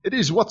It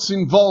is What's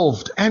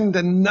Involved and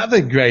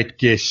another great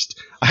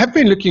guest. I have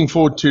been looking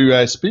forward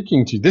to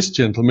speaking to this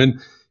gentleman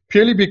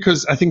purely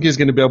because I think he's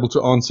going to be able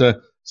to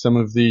answer some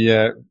of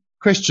the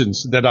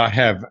questions that I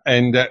have.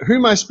 And who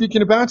am I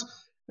speaking about?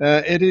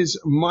 It is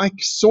Mike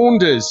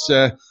Saunders.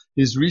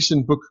 His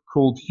recent book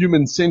called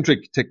Human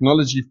Centric: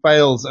 Technology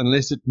Fails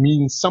Unless It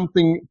Means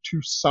Something to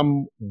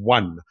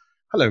Someone.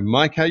 Hello,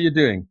 Mike. How are you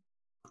doing?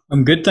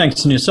 I'm good,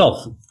 thanks. And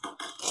yourself?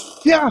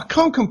 Yeah, I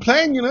can't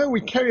complain.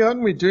 We carry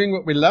on. We're doing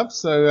what we love,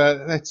 so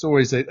that's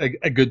always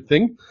a good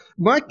thing.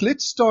 Mike,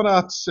 let's start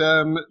out.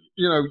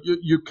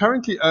 You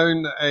currently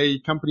own a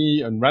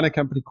company and run a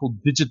company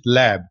called Digit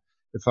Lab,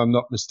 if I'm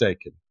not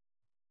mistaken.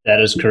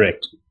 That is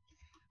correct.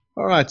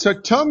 All right. So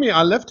tell me,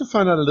 I'd love to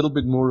find out a little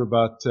bit more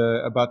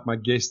about my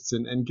guests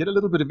and get a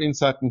little bit of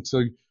insight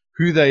into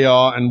who they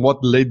are and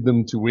what led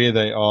them to where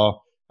they are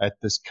at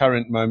this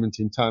current moment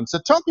in time. So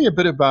tell me a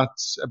bit about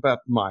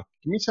Mike.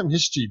 Give me some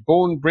history.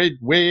 Born, bred,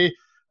 where,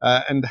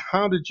 and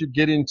how did you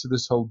get into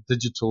this whole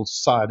digital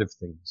side of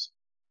things?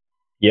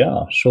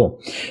 Yeah, sure.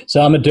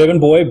 So I'm a Durban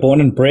boy,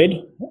 born and bred.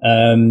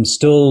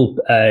 Still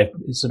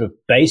sort of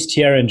based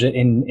here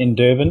in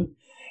Durban,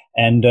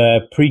 and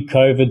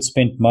pre-COVID,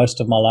 spent most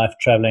of my life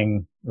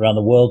traveling around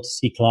the world to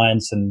see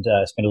clients, and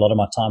spent a lot of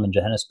my time in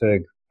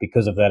Johannesburg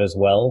because of that as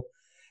well.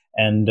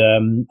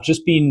 And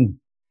just been,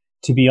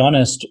 to be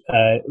honest,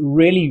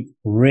 really,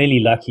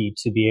 really lucky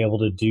to be able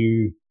to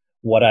do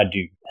what I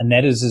do. And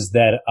that is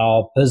that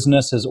our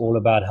business is all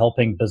about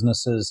helping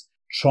businesses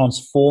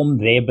transform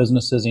their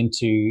businesses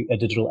into a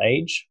digital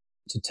age,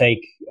 to take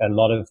a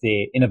lot of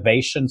their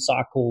innovation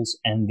cycles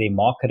and their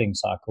marketing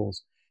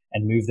cycles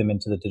and move them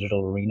into the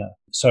digital arena.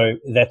 So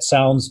that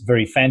sounds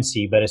very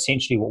fancy, but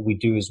essentially what we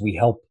do is we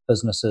help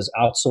businesses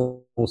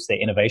outsource their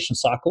innovation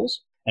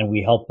cycles, and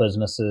we help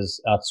businesses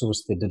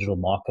outsource their digital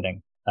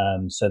marketing,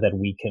 so that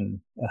we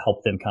can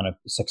help them kind of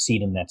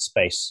succeed in that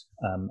space,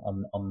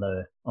 on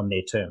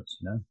their terms.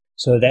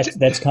 So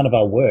that's kind of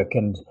our work.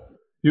 And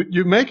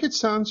you make it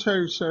sound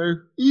so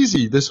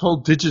easy, this whole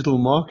digital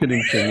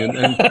marketing thing,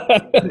 and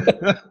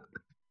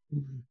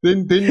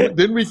then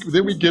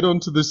we get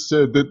onto this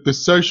the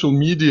social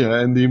media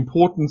and the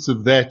importance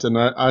of that, and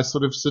I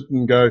sort of sit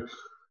and go,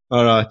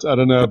 all right, I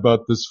don't know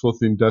about this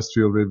fourth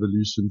industrial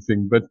revolution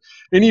thing, but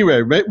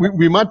anyway,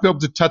 we might be able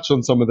to touch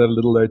on some of that a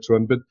little later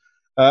on. But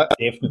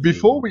definitely,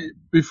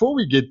 before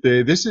we get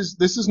there, this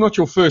is not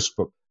your first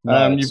book.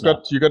 no, You've it's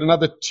not. got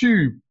another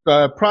two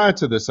prior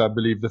to this, I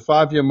believe, the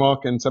 5-year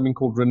mark and something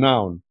called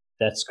Renown.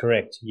 That's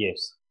correct.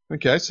 Yes.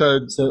 Okay,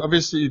 so So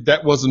obviously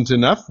that wasn't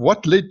enough.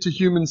 What led to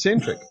Human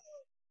Centric?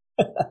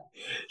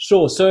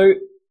 sure. So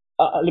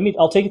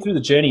I'll take you through the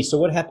journey. So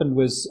what happened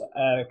was,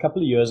 a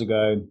couple of years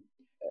ago,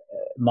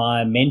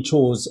 my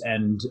mentors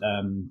and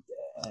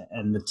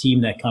the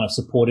team that kind of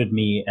supported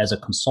me as a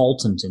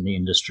consultant in the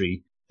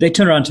industry, they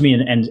turned around to me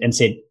and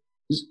said,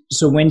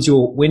 "So when's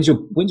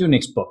your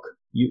next book?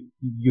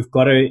 You've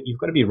got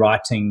to be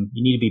writing.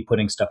 You need to be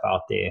putting stuff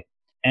out there."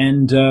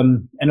 And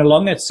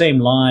along that same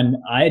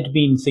line, I had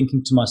been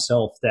thinking to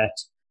myself that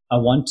I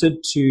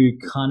wanted to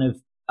kind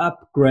of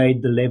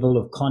upgrade the level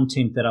of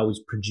content that I was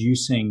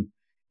producing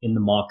in the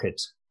market,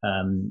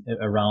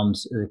 around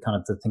kind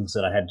of the things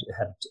that I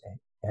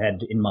had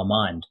in my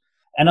mind.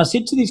 And I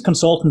said to these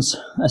consultants,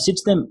 I said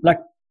to them, like,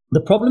 the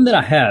problem that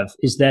I have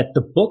is that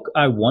the book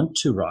I want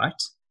to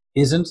write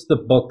isn't the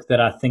book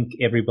that I think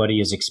everybody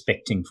is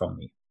expecting from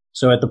me.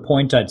 So at the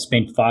point, I'd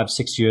spent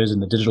 5-6 years in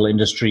the digital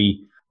industry.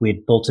 We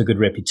had built a good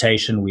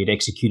reputation. We had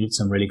executed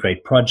some really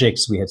great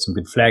projects. We had some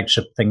good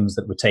flagship things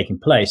that were taking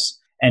place.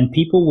 And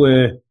people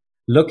were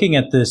looking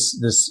at this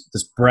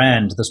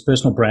brand, this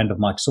personal brand of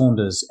Mike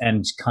Saunders,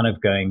 and kind of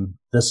going,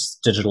 this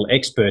digital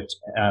expert,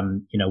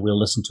 we'll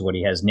listen to what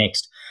he has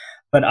next.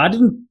 But I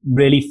didn't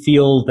really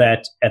feel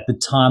that at the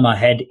time I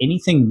had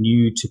anything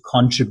new to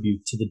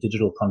contribute to the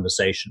digital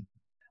conversation.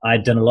 I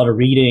had done a lot of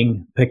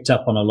reading, picked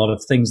up on a lot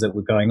of things that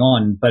were going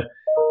on, but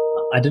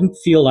I didn't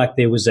feel like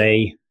there was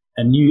a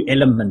new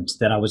element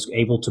that I was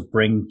able to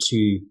bring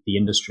to the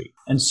industry.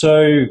 And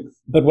so,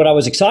 but what I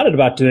was excited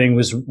about doing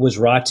was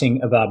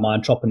writing about my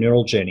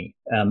entrepreneurial journey.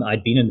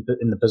 I'd been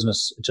in the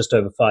business just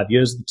over 5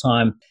 years at the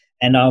time,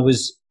 and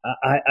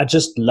I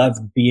just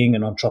loved being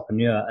an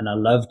entrepreneur, and I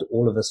loved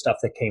all of the stuff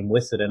that came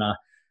with it. And I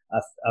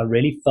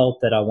really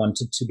felt that I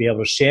wanted to be able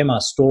to share my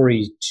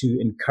story to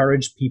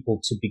encourage people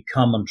to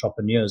become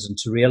entrepreneurs and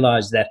to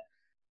realize that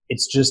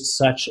it's just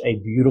such a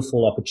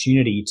beautiful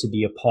opportunity to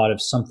be a part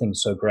of something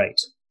so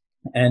great.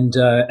 And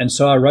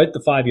so I wrote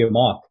the 5-year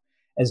mark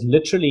as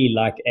literally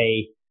like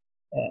a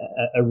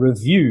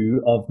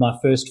review of my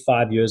first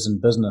 5 years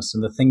in business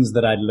and the things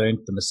that I'd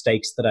learned, the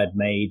mistakes that I'd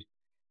made.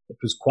 It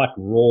was quite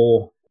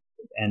raw.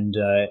 And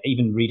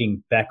even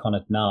reading back on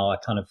it now, I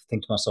kind of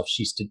think to myself,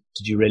 "She's did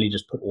you really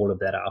just put all of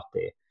that out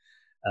there?"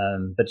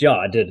 But yeah,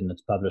 I did, and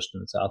it's published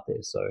and it's out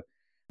there.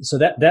 So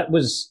that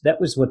was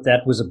what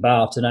that was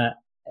about, and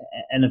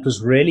it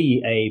was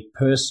really a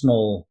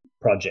personal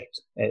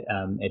project.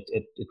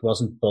 It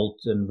wasn't built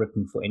and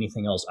written for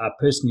anything else. I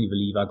personally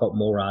believe I got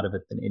more out of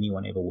it than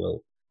anyone ever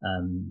will,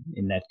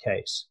 in that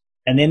case.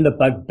 And then the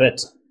bug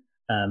bit.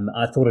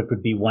 I thought it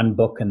would be one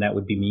book and that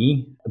would be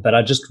me, but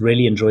I just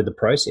really enjoyed the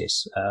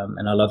process,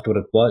 and I loved what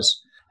it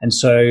was. And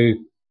so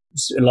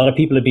a lot of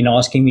people have been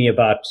asking me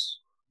about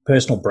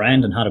personal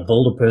brand and how to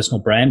build a personal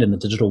brand in the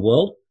digital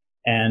world.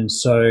 And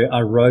so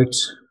I wrote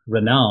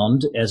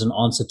Renowned as an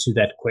answer to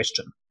that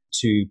question,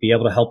 to be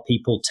able to help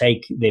people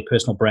take their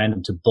personal brand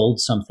and to build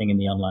something in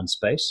the online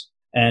space.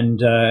 And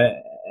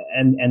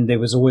there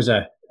was always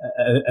a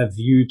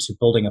view to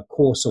building a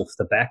course off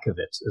the back of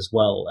it as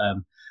well,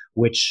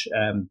 which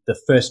the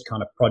first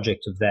kind of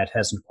project of that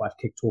hasn't quite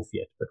kicked off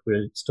yet, but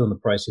we're still in the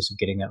process of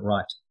getting that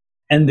right.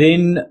 And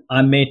then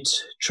I met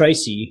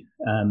Tracy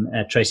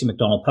at Tracy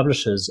McDonald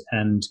Publishers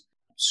and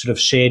sort of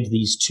shared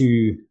these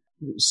two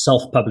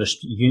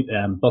self-published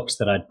books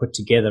that I'd put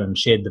together and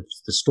shared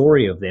the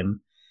story of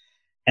them.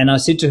 And I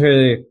said to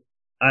her,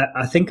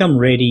 I think I'm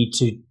ready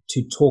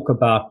to talk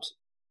about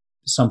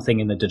something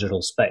in the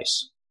digital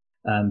space,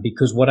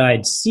 because what I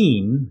had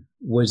seen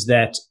was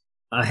that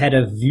I had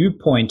a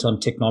viewpoint on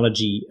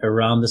technology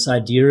around this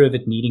idea of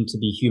it needing to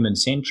be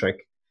human-centric.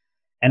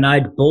 And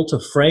I'd built a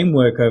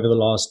framework over the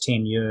last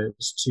 10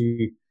 years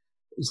to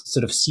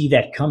sort of see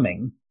that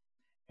coming.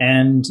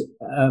 And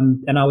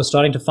I was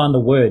starting to find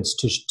the words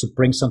to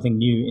bring something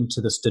new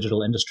into this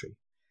digital industry.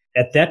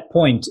 At that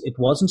point, it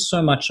wasn't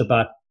so much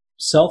about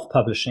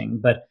self-publishing,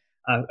 but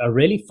I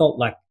really felt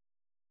like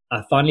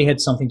I finally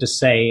had something to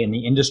say in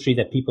the industry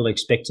that people are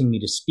expecting me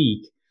to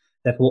speak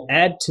that will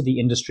add to the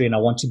industry, and I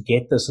want to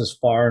get this as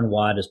far and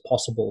wide as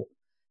possible.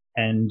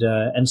 And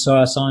so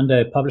I signed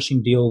a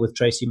publishing deal with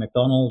Tracy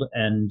McDonald,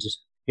 and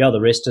yeah, the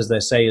rest, as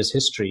they say, is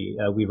history.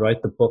 We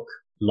wrote the book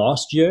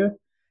last year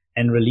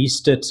and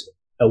released it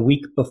a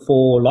week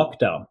before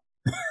lockdown.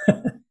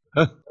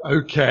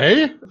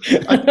 Okay.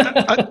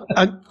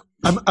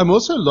 I'm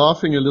also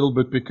laughing a little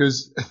bit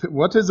because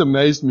what has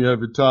amazed me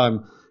over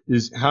time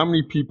is how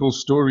many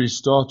people's stories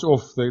start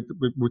off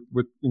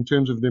with in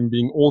terms of them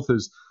being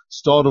authors,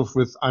 start off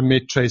with "I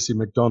met Tracy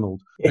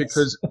McDonald," yes.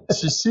 Because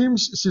she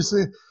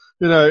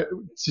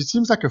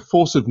seems like a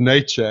force of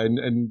nature,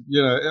 and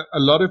you know, a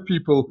lot of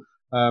people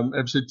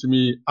have said to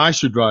me, I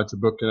should write a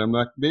book, and I'm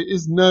like, there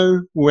is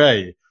no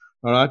way,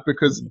 all right,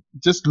 because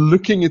just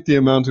looking at the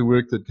amount of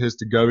work that has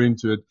to go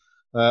into it,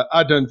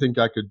 I don't think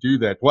I could do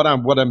that. What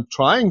I'm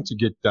trying to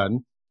get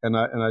done, and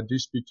I do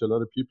speak to a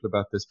lot of people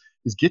about this,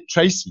 is get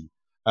Tracy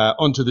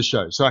onto the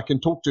show so I can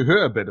talk to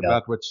her a bit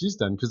about what she's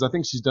done, because I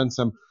think she's done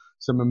some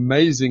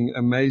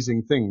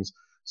amazing things.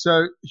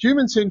 So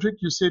Human Centric,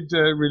 you said,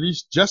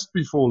 released just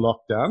before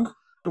lockdown,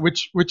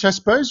 which I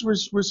suppose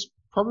was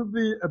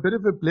probably a bit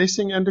of a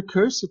blessing and a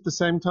curse at the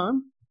same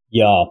time.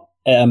 Yeah.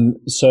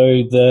 So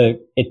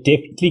it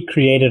definitely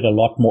created a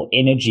lot more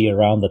energy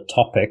around the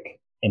topic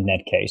in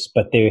that case.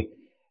 But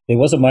there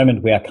was a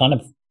moment where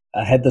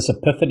I had this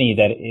epiphany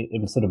that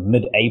it was sort of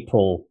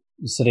mid-April,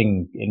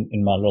 sitting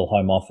in my little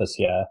home office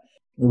here,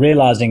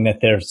 realizing that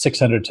there are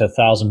 600 to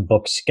 1,000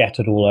 books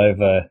scattered all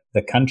over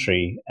the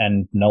country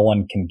and no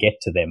one can get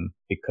to them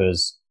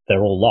because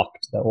they're all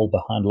locked. They're all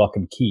behind lock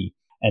and key.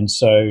 And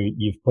so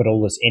you've put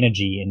all this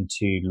energy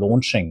into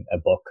launching a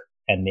book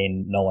and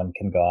then no one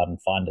can go out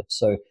and find it.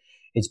 So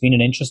it's been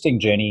an interesting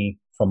journey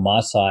from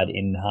my side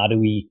in how do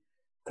we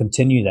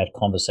continue that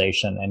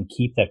conversation and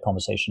keep that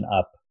conversation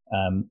up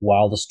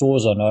while the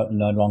stores are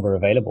no longer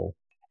available.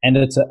 And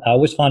I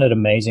always find it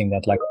amazing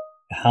that like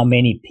how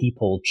many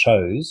people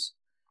chose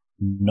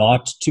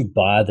not to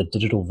buy the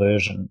digital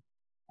version,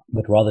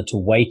 but rather to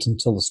wait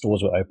until the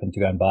stores were open to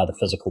go and buy the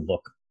physical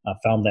book. I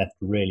found that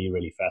really,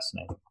 really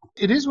fascinating.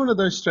 It is one of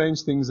those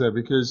strange things, though,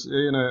 because,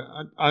 you know,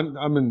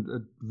 I'm a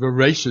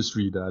voracious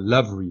reader. I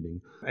love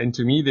reading. And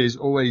to me, there's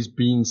always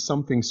been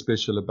something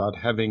special about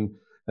having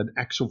an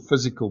actual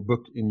physical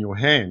book in your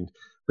hand.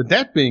 But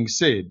that being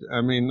said,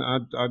 I mean, I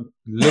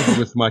live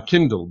with my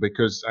Kindle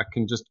because I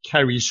can just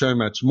carry so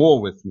much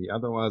more with me.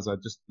 Otherwise, I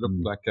just look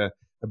like a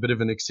bit of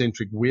an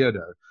eccentric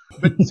weirdo.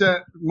 But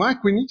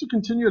Mike, we need to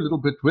continue a little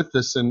bit with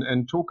this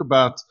and talk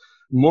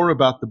more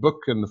about the book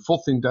and the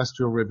fourth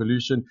industrial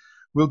revolution.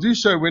 We'll do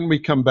so when we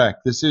come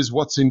back. This is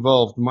What's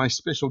Involved. My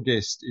special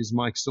guest is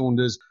Mike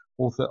Saunders,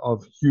 author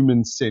of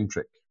Human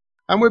Centric.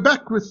 And we're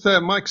back with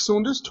Mike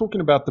Saunders talking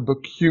about the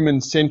book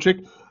Human Centric.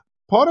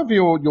 Part of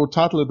your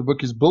title of the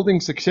book is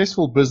Building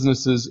Successful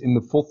Businesses in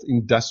the Fourth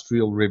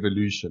Industrial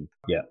Revolution.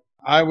 Yeah.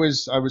 I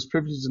was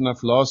privileged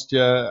enough last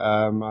year.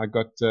 I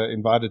got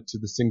invited to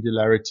the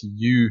Singularity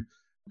U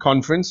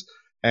conference,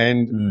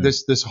 and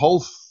this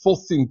whole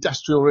fourth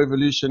industrial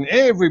revolution,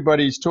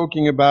 everybody's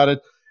talking about it.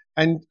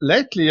 And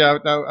lately, I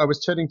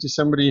was chatting to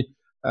somebody,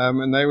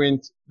 and they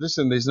went,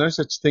 "Listen, there's no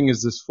such thing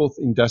as this fourth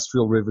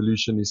industrial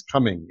revolution is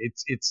coming.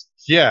 It's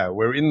here.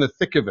 We're in the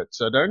thick of it.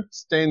 So don't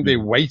stand there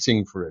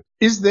waiting for it."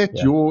 Is that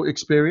your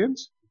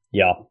experience?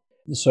 Yeah.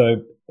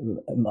 So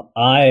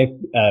I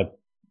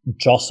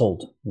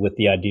jostled with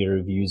the idea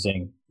of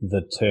using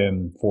the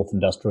term fourth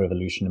industrial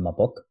revolution in my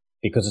book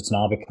because it's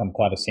now become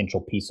quite a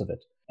central piece of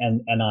it.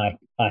 And I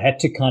had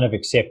to kind of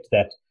accept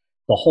that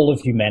the whole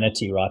of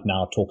humanity right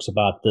now talks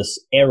about this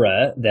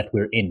era that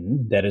we're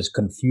in that is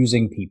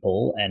confusing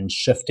people and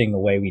shifting the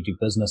way we do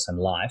business and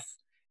life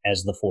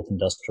as the fourth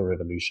industrial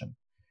revolution.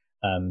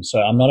 So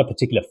I'm not a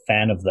particular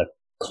fan of the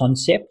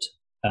concept.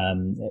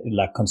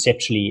 Like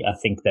conceptually, I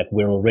think that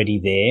we're already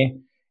there.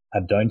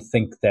 I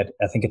think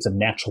it's a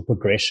natural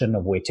progression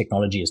of where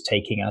technology is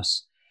taking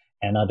us.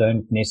 And I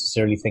don't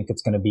necessarily think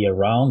it's going to be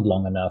around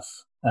long enough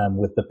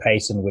with the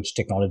pace in which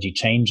technology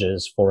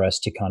changes for us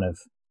to kind of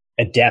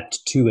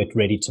adapt to it,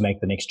 ready to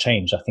make the next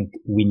change. I think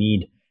we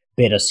need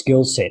better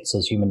skill sets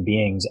as human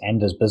beings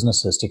and as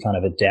businesses to kind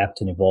of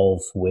adapt and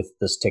evolve with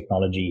this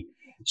technology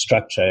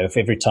structure. If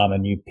every time a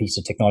new piece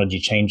of technology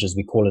changes,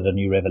 we call it a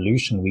new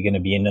revolution, we're going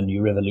to be in a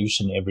new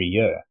revolution every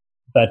year.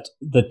 But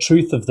the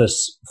truth of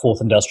this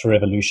fourth industrial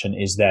revolution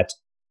is that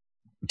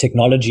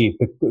technology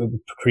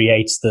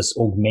creates this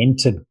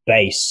augmented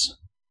base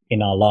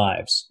in our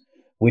lives,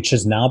 which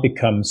has now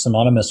become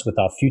synonymous with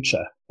our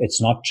future.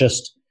 It's not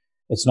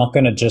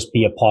going to just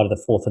be a part of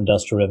the fourth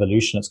industrial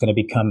revolution. It's going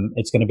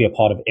to be a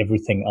part of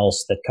everything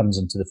else that comes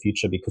into the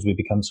future because we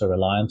become so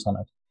reliant on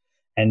it.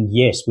 And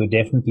yes, we're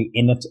definitely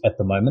in it at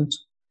the moment,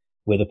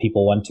 whether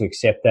people want to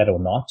accept that or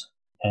not.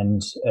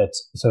 And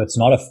it's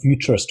not a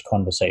futurist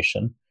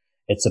conversation.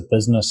 It's a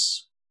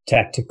business,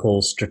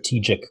 tactical,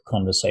 strategic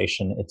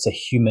conversation. It's a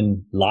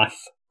human life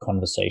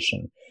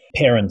conversation.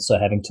 Parents are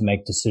having to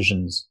make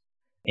decisions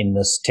in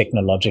this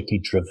technologically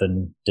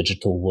driven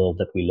digital world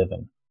that we live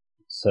in.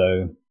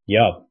 So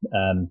yeah,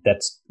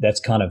 that's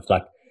kind of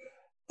like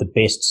the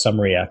best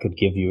summary I could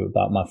give you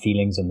about my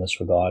feelings in this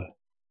regard.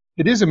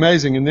 It is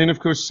amazing. And then, of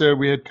course,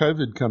 we had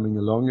COVID coming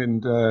along,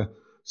 and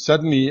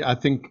suddenly I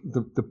think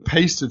the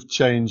pace of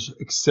change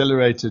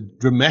accelerated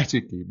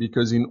dramatically,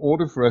 because in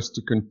order for us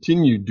to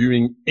continue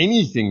doing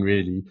anything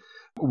really,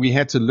 we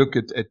had to look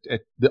at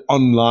the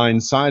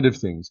online side of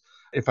things.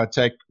 If I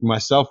take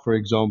myself, for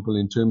example,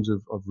 in terms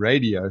of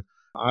radio,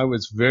 I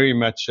was very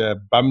much a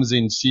bums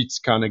in seats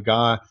kind of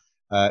guy.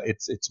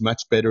 It's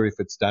much better if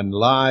it's done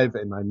live,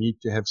 and I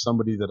need to have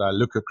somebody that I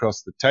look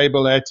across the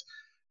table at.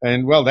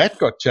 And well, that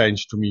got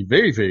changed for me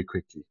very, very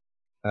quickly.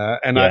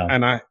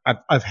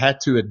 I've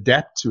had to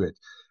adapt to it.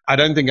 I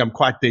don't think I'm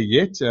quite there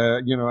yet.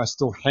 I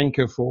still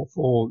hanker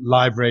for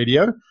live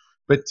radio,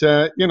 but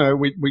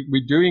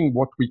we're doing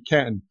what we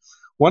can.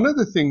 One of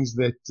the things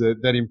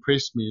that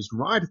impressed me is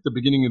right at the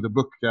beginning of the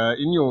book,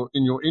 in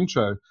your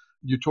intro,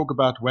 you talk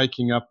about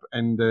waking up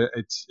and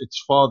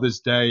it's Father's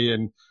Day,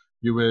 and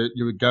you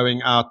were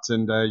going out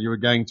and you were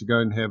going to go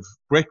and have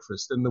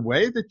breakfast, and the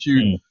way that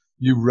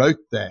you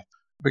wrote that.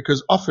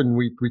 Because often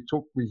we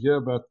hear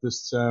about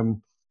this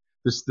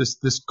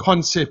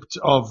concept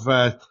of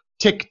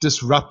tech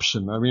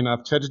disruption. I mean,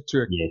 I've chatted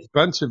to a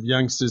bunch of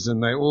youngsters,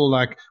 and they all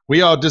like,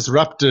 we are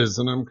disruptors,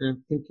 and I'm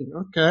thinking,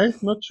 okay,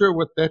 not sure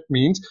what that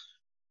means.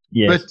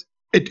 Yes.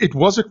 But it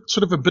was a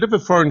sort of a bit of a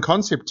foreign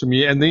concept to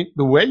me, and the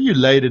way you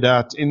laid it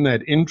out in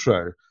that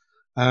intro,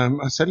 I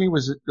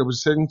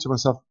was saying to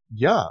myself,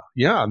 yeah,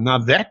 now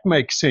that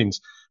makes sense.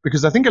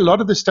 Because I think a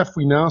lot of the stuff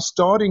we're now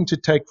starting to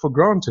take for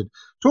granted.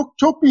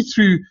 Talk me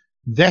through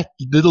that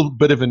little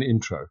bit of an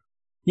intro.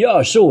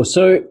 Yeah, sure.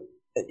 So,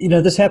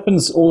 this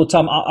happens all the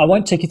time. I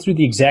won't take you through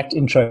the exact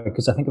intro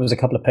because I think it was a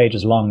couple of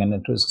pages long, and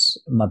it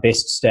was my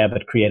best stab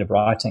at creative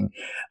writing.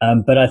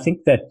 But I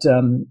think that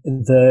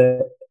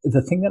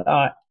the thing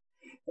that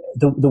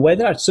the way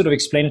that I sort of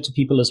explain it to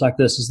people is like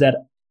this: is that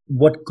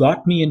what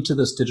got me into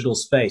this digital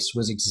space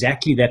was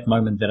exactly that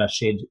moment that I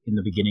shared in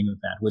the beginning of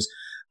that. Was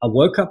I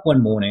woke up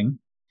one morning.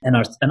 And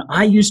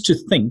I used to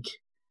think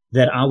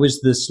that I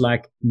was this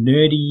like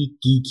nerdy,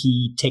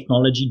 geeky,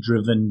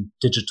 technology-driven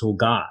digital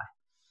guy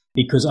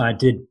because I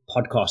did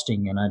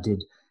podcasting and I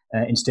did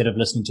instead of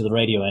listening to the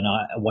radio, and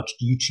I watched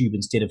YouTube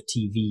instead of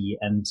TV,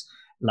 and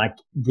like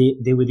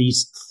there were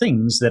these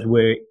things that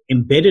were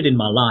embedded in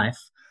my life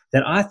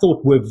that I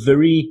thought were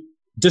very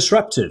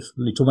disruptive.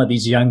 We're talking about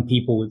these young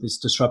people with this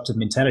disruptive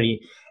mentality.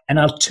 And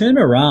I'll turn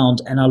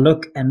around and I'll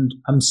look, and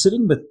I'm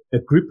sitting with a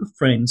group of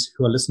friends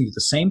who are listening to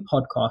the same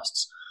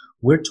podcasts.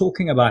 We're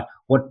talking about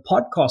what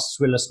podcasts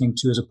we're listening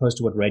to as opposed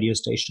to what radio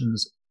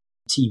stations,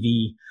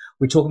 TV.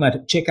 We're talking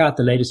about check out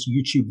the latest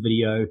YouTube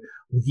video.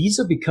 These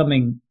are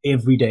becoming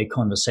everyday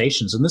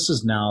conversations. And this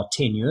is now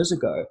 10 years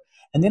ago.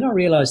 And then I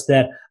realized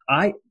that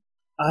I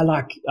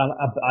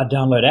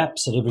download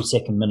apps at every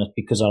second minute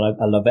because I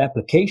love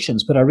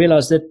applications. But I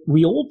realized that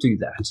we all do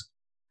that.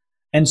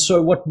 And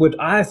so what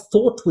I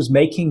thought was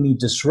making me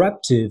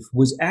disruptive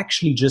was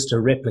actually just a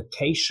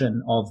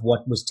replication of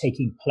what was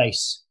taking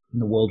place in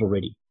the world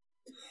already.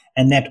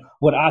 And that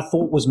what I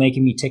thought was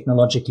making me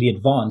technologically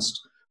advanced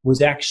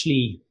was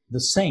actually the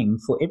same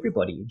for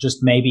everybody,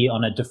 just maybe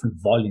on a different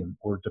volume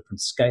or a different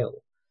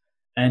scale.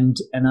 And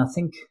I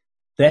think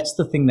that's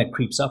the thing that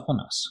creeps up on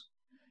us.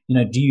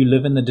 Do you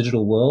live in the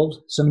digital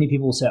world? So many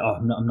people say, "Oh,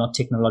 I'm not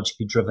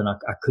technologically driven. I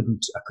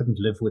couldn't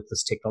live with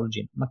this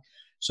technology." I'm like,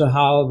 so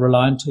how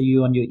reliant are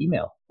you on your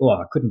email? Oh,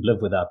 I couldn't live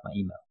without my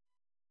email.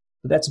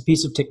 But that's a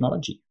piece of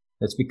technology.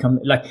 It's become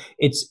like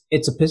it's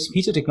a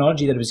piece of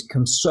technology that has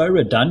become so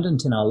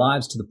redundant in our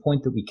lives to the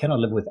point that we cannot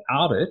live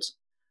without it.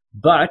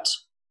 But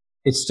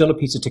it's still a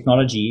piece of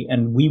technology,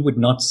 and we would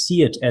not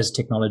see it as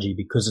technology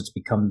because it's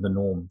become the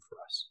norm for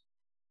us.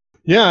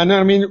 Yeah, no,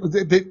 I mean,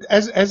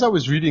 as I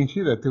was reading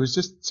through that, there was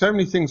just so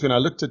many things when I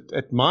looked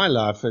at my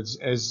life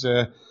as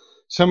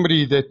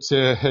somebody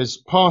that has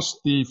passed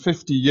the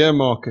 50-year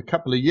mark a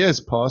couple of years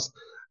past,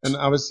 and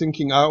I was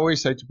thinking, I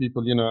always say to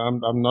people,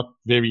 I'm not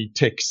very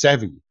tech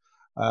savvy,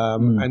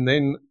 and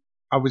then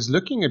I was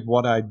looking at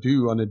what I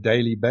do on a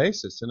daily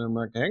basis, and I'm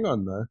like, hang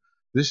on, though.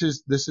 This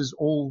is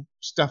all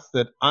stuff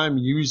that I'm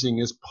using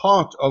as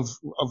part of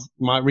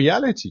my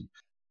reality.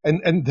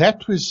 And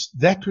that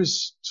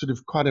was sort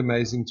of quite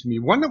amazing to me.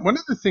 One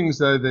of the things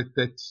though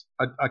that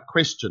I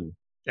question,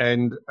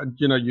 and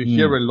you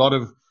hear a lot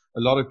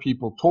of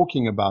people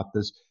talking about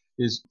this,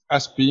 is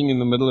us being in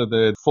the middle of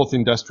the fourth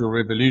industrial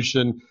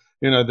revolution.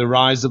 The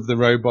rise of the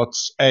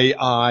robots,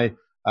 AI,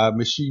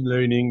 machine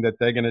learning, that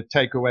they're going to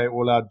take away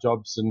all our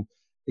jobs, and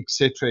et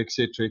cetera, et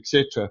cetera, et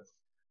cetera.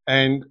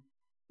 And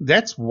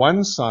that's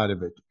one side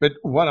of it. But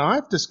what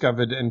I've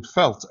discovered and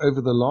felt over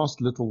the last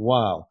little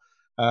while,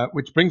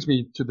 which brings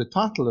me to the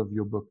title of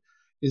your book,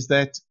 is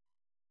that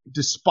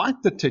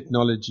despite the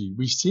technology,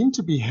 we seem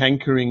to be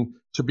hankering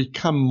to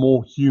become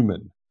more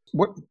human.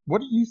 What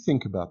do you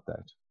think about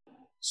that?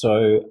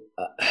 So,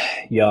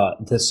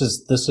 this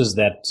is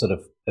that sort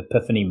of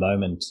epiphany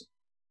moment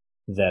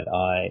that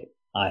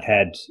I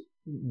had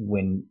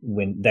when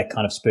that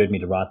kind of spurred me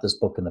to write this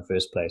book in the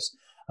first place.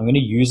 I'm going to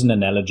use an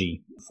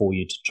analogy for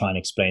you to try and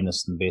explain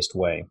this in the best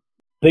way.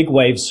 Big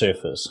wave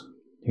surfers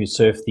who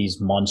surf these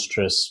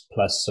monstrous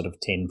plus sort of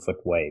 10-foot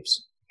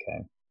waves.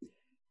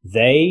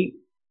 Okay,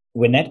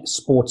 when that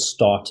sport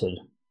started,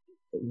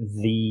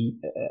 the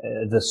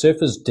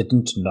surfers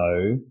didn't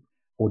know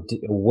or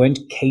weren't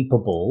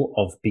capable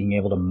of being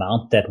able to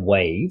mount that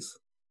wave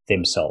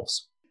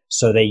themselves.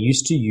 So they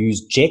used to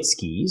use jet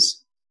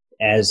skis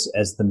as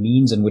the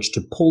means in which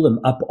to pull them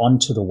up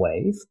onto the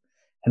wave.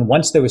 And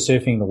once they were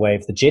surfing the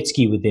wave, the jet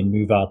ski would then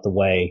move out the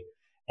way,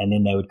 and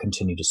then they would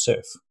continue to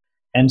surf.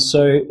 And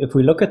so if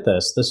we look at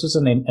this is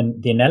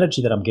and the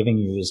analogy that I'm giving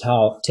you is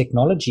how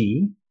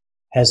technology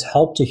has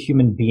helped a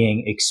human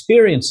being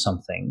experience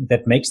something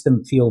that makes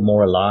them feel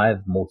more alive,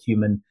 more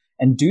human,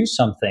 and do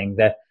something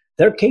that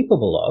they're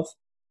capable of,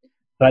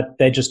 but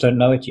they just don't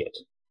know it yet.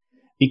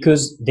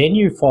 Because then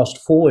you fast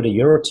forward a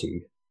year or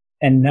two,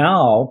 and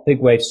now big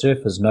wave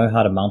surfers know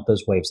how to mount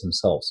those waves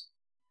themselves.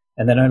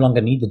 And they no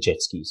longer need the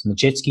jet skis. And the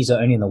jet skis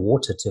are only in the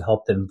water to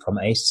help them from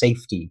a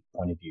safety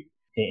point of view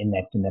in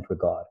that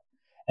regard.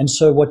 And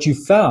so what you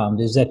found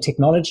is that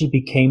technology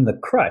became the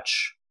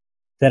crutch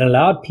that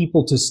allowed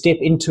people to step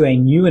into a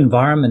new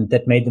environment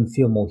that made them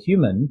feel more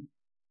human.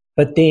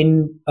 But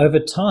then over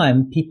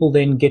time, people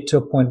then get to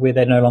a point where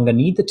they no longer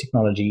need the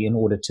technology in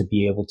order to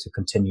be able to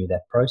continue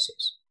that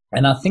process.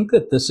 And I think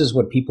that this is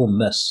what people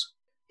miss.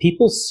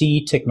 People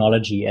see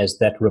technology as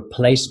that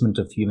replacement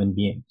of human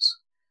beings.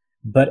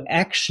 But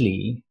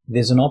actually,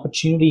 there's an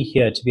opportunity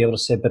here to be able to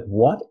say, but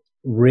what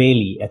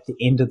really, at the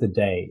end of the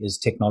day, is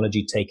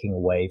technology taking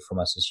away from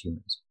us as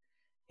humans?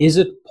 Is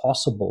it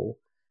possible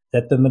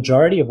that the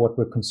majority of what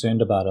we're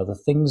concerned about are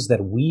the things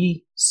that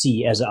we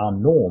see as our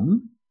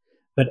norm,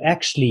 but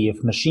actually,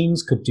 if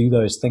machines could do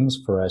those things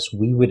for us,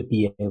 we would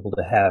be able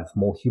to have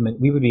more human,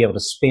 we would be able to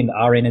spend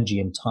our energy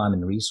and time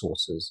and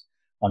resources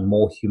on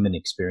more human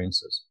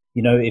experiences.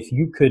 If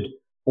you could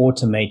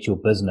automate your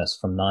business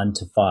from 9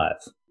 to 5,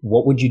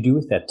 what would you do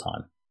with that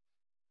time?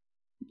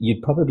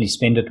 You'd probably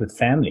spend it with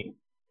family.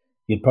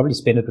 You'd probably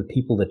spend it with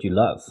people that you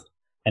love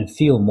and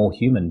feel more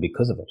human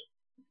because of it.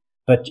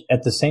 But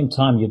at the same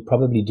time, you'd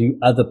probably do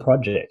other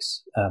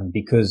projects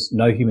because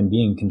no human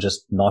being can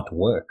just not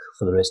work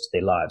for the rest of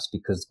their lives,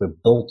 because we're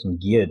built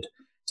and geared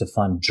to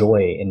find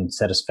joy and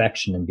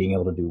satisfaction in being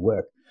able to do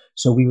work.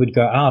 So we would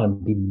go out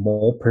and be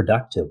more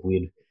productive.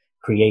 We'd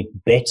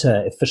create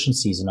better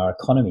efficiencies in our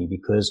economy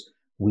because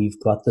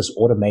we've got this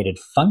automated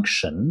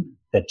function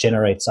that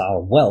generates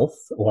our wealth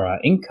or our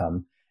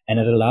income, and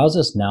it allows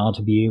us now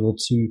to be able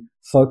to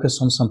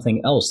focus on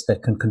something else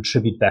that can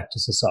contribute back to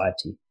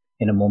society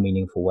in a more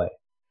meaningful way.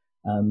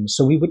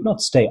 So we would not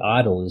stay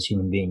idle as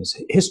human beings.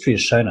 History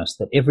has shown us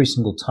that every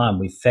single time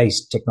we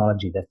faced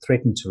technology that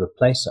threatened to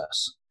replace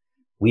us,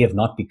 we have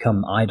not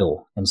become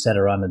idle and sat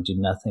around and do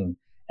nothing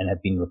and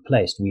have been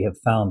replaced. We have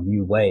found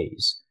new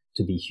ways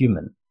to be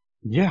human.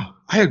 Yeah,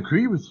 I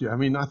agree with you. I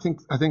mean, I think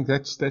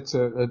that's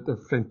a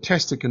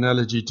fantastic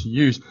analogy to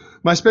use.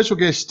 My special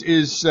guest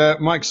is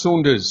Mike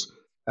Saunders,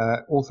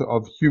 author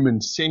of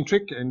Human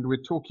Centric, and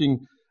we're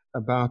talking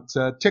about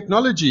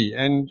technology.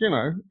 And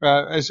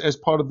as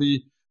part of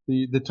the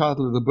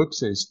title of the book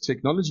says,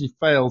 technology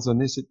fails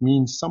unless it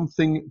means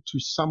something to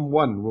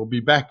someone. We'll be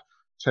back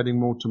chatting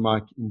more to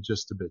Mike in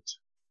just a bit.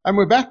 And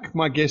we're back.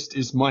 My guest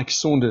is Mike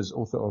Saunders,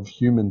 author of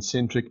Human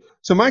Centric.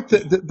 So, Mike,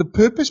 the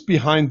purpose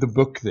behind the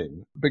book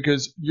then,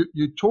 because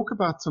you talk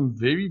about some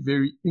very,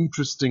 very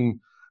interesting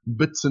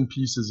bits and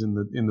pieces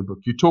in the book.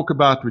 You talk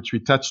about, which we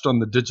touched on,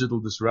 the digital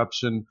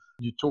disruption.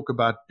 You talk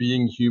about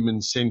being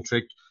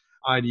human-centric,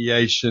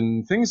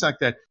 ideation, things like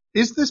that.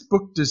 Is this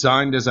book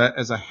designed as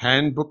a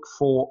handbook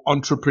for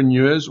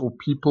entrepreneurs or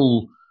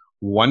people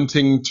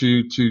wanting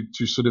to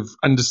sort of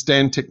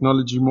understand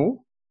technology more?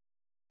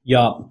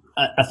 Yeah,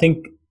 I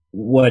think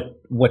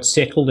what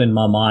settled in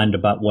my mind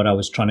about what I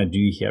was trying to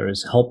do here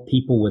is help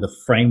people with a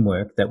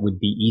framework that would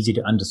be easy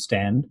to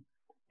understand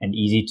and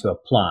easy to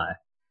apply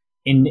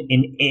in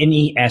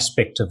any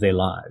aspect of their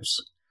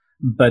lives.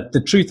 But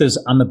the truth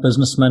is, I'm a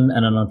businessman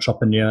and an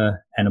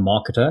entrepreneur and a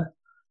marketer.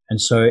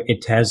 And so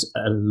it has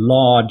a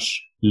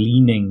large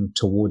leaning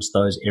towards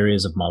those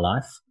areas of my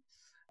life.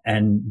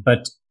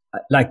 But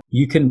like,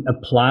 you can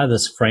apply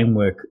this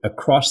framework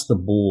across the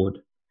board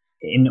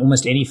in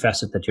almost any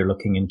facet that you're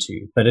looking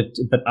into.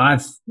 But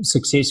I've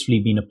successfully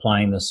been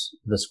applying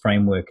this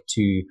framework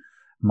to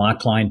my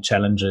client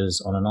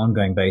challenges on an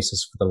ongoing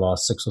basis for the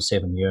last 6 or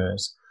 7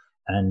 years.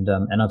 And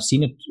I've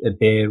seen it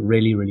bear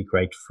really, really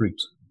great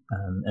fruit.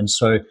 And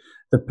so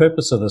the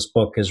purpose of this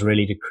book is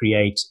really to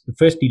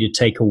firstly, to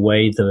take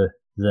away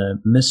the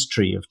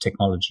mystery of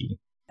technology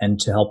and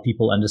to help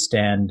people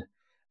understand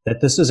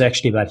that this is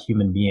actually about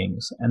human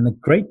beings. And the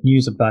great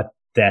news about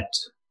that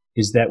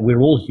is that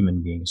we're all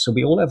human beings. So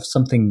we all have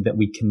something that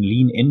we can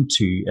lean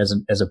into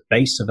as a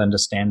base of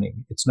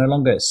understanding. It's no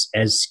longer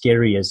as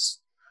scary as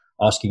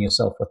asking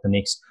yourself what the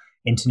next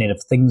Internet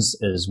of Things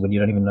is when you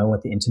don't even know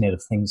what the Internet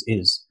of Things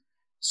is.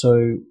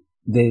 So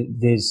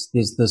there's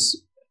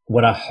this,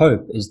 what I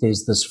hope is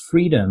there's this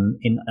freedom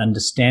in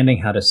understanding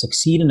how to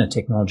succeed in a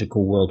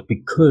technological world,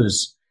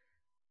 because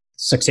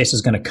success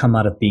is going to come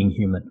out of being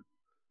human.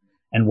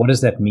 And what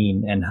does that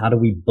mean? And how do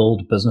we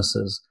build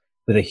businesses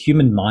with a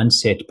human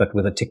mindset, but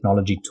with a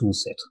technology tool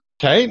set?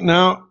 Okay.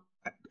 Now,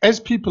 as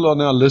people are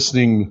now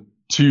listening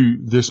to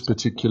this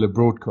particular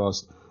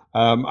broadcast,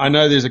 I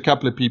know there's a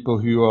couple of people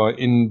who are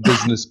in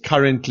business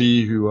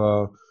currently who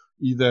are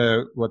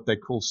either what they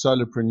call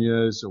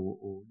solopreneurs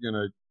or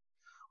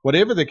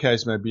whatever the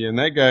case may be. And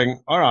they're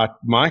going, all right,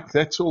 Mike,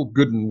 that's all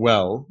good and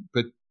well,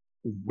 but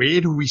where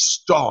do we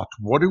start?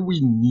 What do we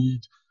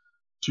need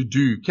to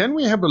do? Can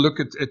we have a look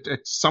at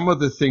some of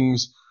the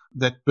things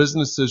that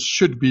businesses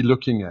should be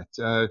looking at?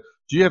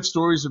 Do you have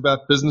stories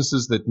about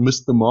businesses that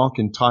missed the mark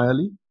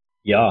entirely?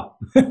 Yeah,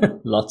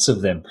 lots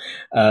of them.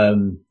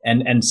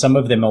 And some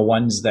of them are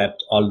ones that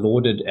are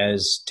lauded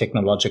as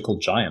technological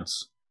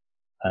giants.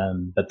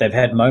 But they've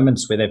had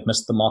moments where they've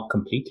missed the mark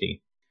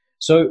completely.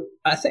 So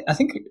I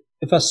think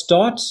if I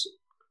start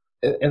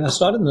in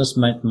this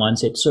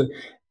mindset, so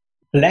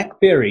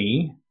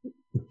BlackBerry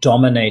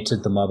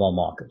dominated the mobile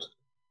market.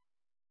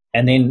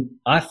 And then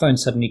iPhone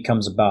suddenly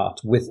comes about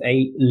with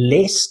a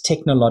less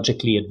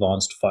technologically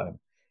advanced phone.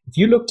 If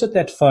you looked at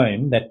that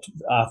phone, that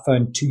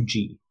iPhone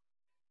 2G,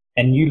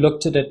 and you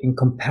looked at it in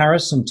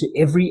comparison to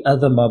every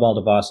other mobile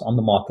device on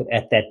the market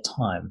at that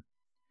time,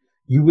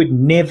 you would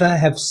never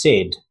have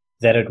said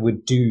that it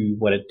would do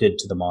what it did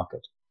to the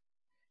market,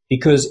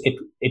 because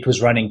it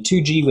was running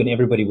 2G when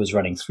everybody was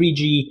running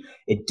 3G.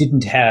 It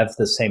didn't have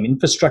the same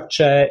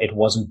infrastructure. It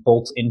wasn't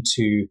built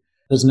into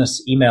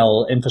business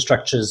email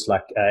infrastructures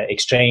like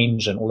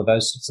Exchange and all of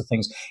those sorts of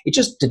things. It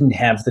just didn't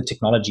have the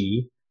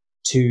technology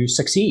to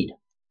succeed.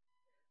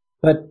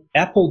 But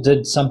Apple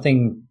did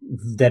something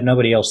that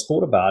nobody else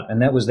thought about,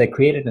 and that was they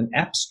created an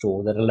app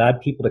store that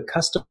allowed people to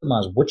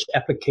customize which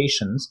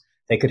applications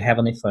they could have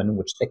on their phone and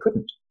which they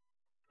couldn't.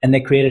 And they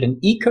created an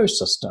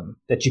ecosystem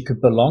that you could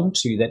belong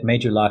to that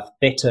made your life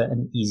better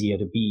and easier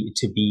to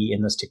be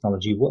in this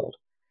technology world.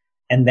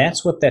 And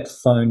that's what that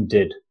phone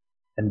did.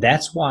 And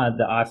that's why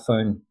the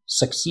iPhone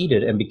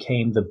succeeded and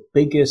became the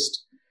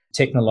biggest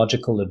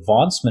technological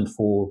advancement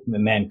for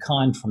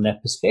mankind from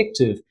that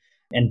perspective,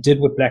 and did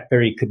what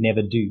BlackBerry could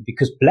never do,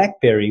 because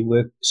BlackBerry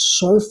were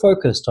so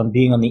focused on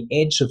being on the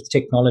edge of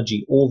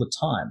technology all the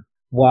time,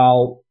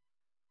 while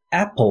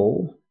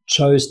Apple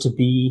chose to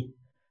be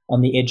on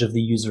the edge of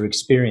the user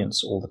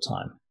experience all the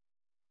time.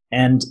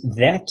 And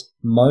that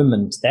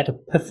moment, that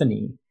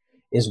epiphany,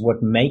 is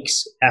what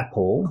makes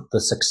Apple the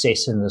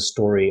success in the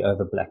story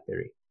over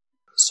BlackBerry.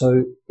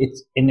 So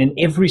it's in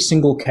every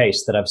single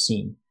case that I've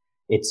seen,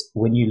 it's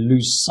when you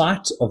lose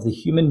sight of the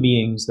human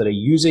beings that are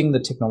using the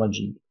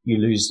technology, you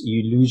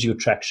lose your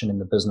traction in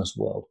the business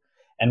world.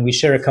 And we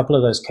share a couple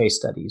of those case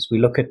studies. We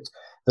look at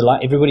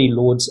everybody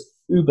lauds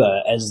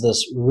Uber as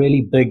this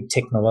really big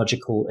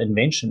technological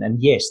invention.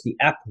 And yes, the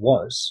app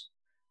was,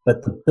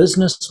 but the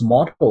business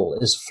model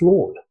is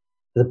flawed.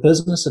 The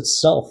business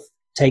itself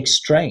takes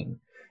strain,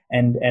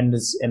 and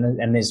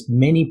there's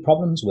many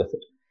problems with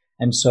it.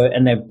 And so,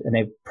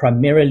 they're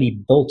primarily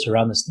built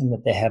around this thing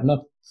that they have not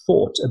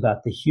thought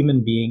about the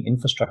human being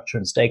infrastructure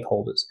and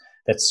stakeholders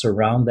that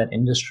surround that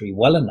industry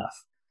well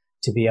enough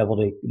to be able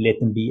to let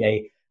them be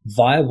a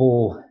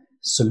viable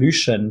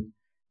solution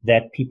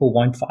that people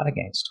won't fight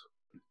against.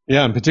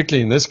 Yeah, and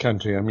particularly in this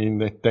country, I mean,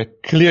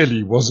 that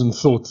clearly wasn't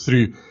thought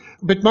through.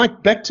 But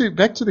Mike, back to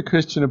the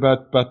question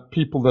about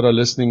people that are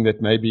listening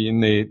that may be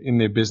in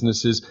their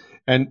businesses.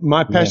 And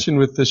my Yeah. passion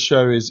with this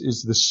show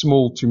is the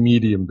small to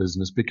medium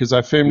business, because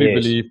I firmly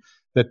Yes. believe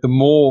that the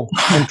more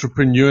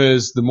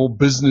entrepreneurs, the more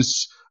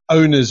business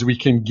owners we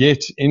can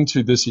get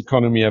into this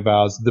economy of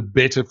ours, the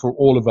better for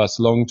all of us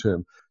long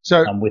term.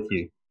 So I'm with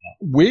you.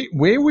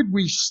 where would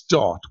we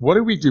start? What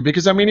do we do?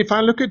 Because I mean, if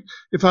I look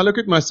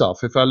at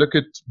myself, if I look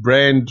at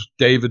brand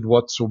David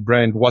Watts or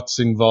brand Watts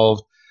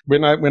involved,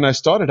 when I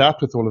started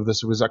out with all of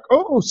this, it was like,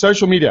 oh,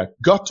 social media,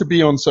 got to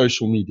be on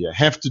social media,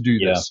 have to do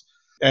Yeah. this,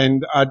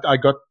 and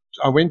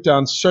I went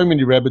down so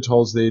many rabbit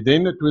holes there.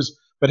 Then it was,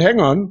 but hang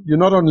on, you're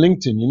not on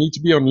LinkedIn. You need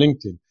to be on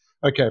LinkedIn.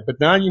 Okay, but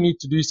now you need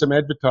to do some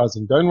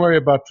advertising. Don't worry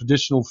about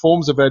traditional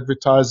forms of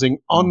advertising.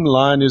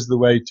 Online is the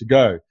way to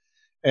go.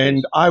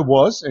 And I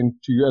was, and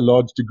to a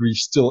large degree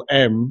still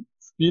am,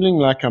 feeling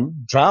like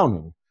I'm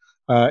drowning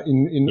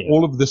in Yeah.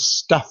 all of the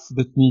stuff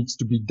that needs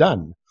to be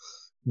done.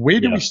 Where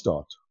do Yeah. we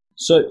start?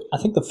 So I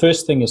think the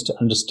first thing is to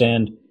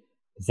understand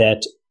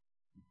that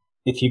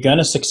if you're going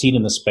to succeed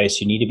in the space,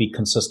 you need to be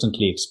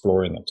consistently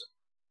exploring it.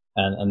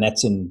 And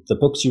that's in the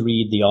books you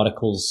read, the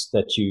articles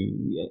that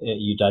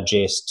you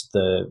digest,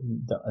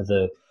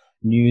 the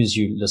news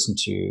you listen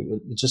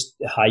to, just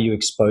how you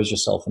expose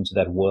yourself into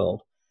that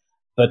world.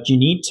 But you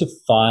need to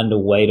find a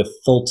way to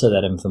filter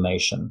that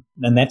information.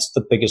 And that's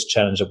the biggest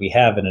challenge that we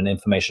have in an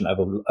information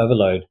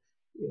overload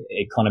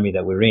economy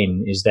that we're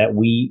in, is that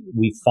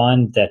we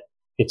find that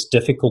it's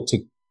difficult to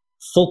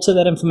filter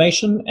that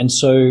information. And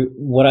so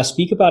what I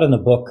speak about in the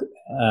book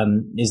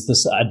is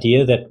this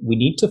idea that we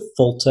need to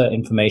filter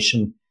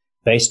information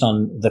based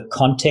on the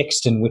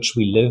context in which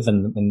we live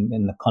and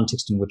in the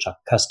context in which our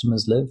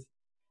customers live.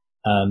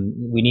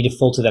 We need to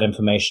filter that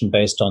information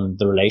based on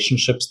the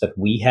relationships that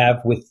we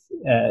have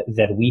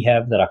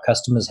that our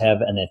customers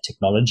have, and that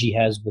technology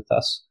has with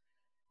us.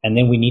 And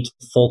then we need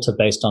to filter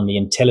based on the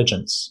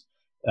intelligence,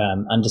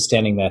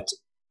 understanding that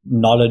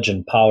knowledge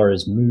and power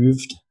is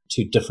moved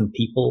to different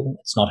people.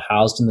 It's not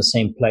housed in the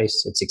same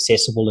place. It's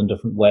accessible in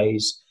different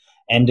ways,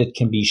 and it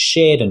can be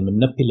shared and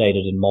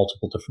manipulated in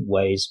multiple different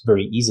ways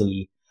very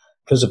easily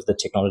because of the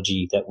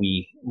technology that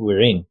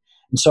we're in.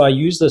 And so I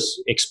use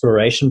this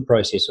exploration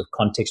process of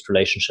context,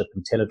 relationship,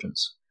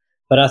 intelligence.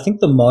 But I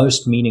think the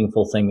most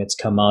meaningful thing that's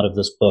come out of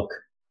this book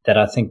that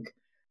I think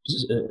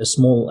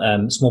small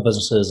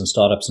businesses and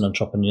startups and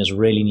entrepreneurs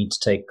really need to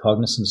take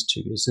cognizance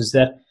to is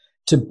that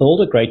to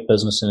build a great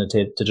business in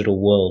a digital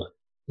world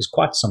is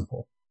quite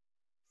simple.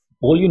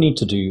 All you need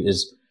to do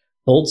is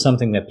build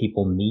something that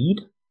people need,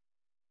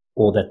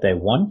 or that they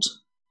want,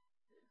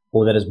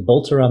 or that is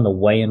built around the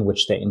way in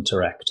which they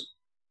interact.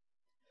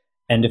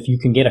 And if you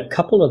can get a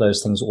couple of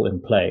those things all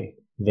in play,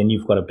 then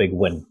you've got a big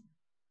win.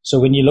 So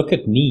when you look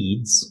at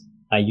needs,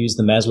 I use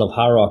the Maslow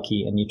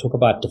hierarchy, and you talk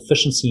about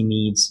deficiency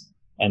needs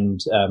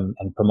and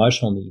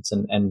promotional needs,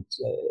 and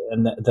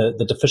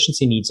the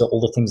deficiency needs are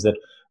all the things that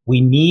we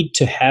need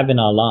to have in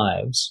our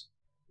lives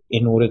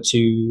in order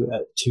to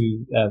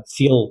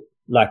feel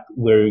like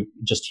we're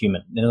just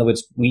human. In other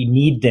words, we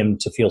need them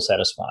to feel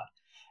satisfied.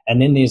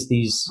 And then there's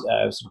these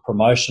sort of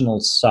promotional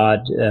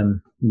side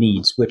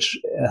needs, which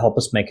help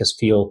us make us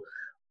feel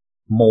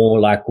more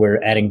like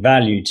we're adding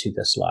value to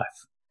this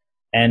life.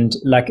 And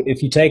like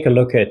if you take a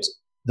look at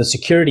the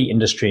security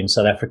industry in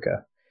South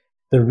Africa,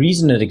 the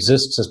reason it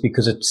exists is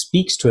because it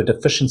speaks to a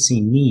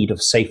deficiency need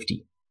of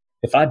safety.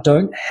 If I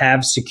don't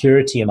have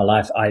security in my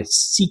life, I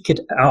seek it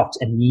out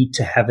and need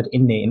to have it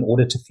in there in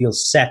order to feel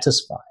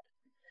satisfied.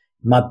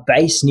 My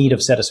base need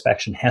of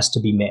satisfaction has to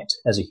be met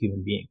as a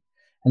human being.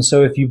 And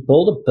so if you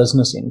build a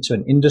business into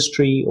an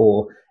industry,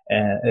 or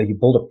you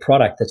build a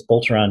product that's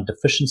built around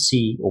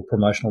deficiency or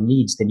promotional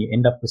needs, then you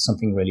end up with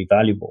something really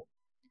valuable.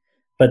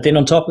 But then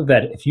on top of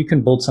that, if you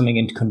can build something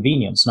into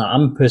convenience. Now,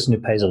 I'm a person who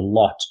pays a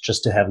lot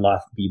just to have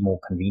life be more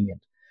convenient.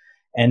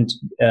 And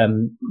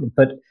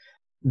but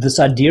this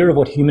idea of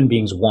what human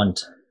beings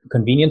want,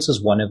 convenience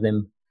is one of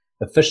them,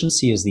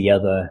 efficiency is the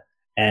other,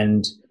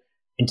 and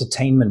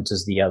entertainment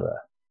is the other.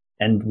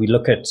 And we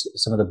look at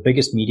some of the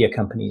biggest media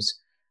companies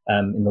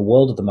in the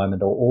world at the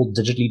moment are all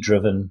digitally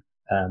driven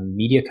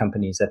media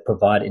companies that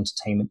provide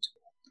entertainment.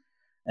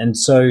 And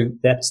so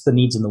that's the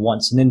needs and the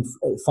wants. And then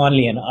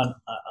finally, and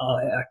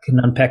I can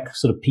unpack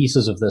sort of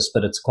pieces of this,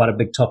 but it's quite a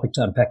big topic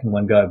to unpack in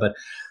one go. But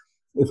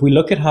if we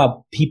look at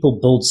how people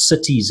build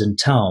cities and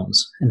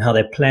towns and how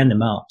they plan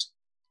them out,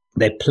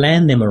 they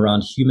plan them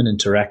around human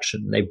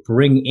interaction. They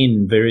bring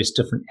in various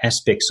different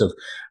aspects of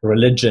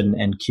religion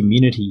and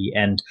community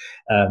and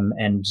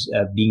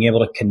being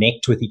able to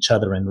connect with each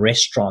other in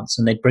restaurants.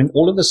 And they bring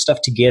all of this stuff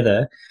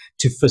together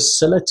to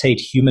facilitate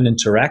human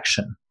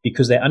interaction,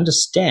 because they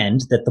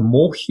understand that the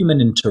more human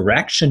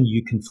interaction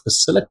you can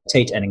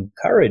facilitate and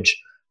encourage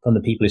from the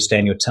people who stay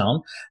in your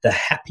town, the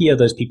happier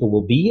those people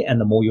will be, and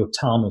the more your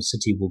town or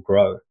city will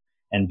grow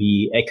and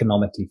be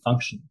economically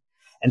functioning.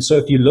 And so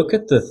if you look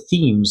at the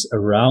themes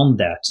around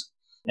that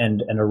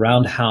and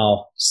around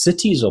how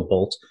cities are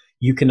built,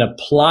 you can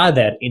apply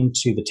that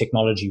into the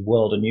technology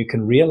world, and you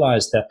can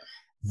realize that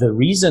the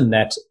reason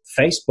that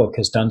Facebook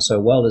has done so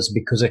well is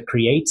because it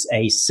creates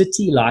a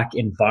city-like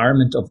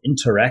environment of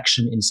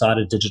interaction inside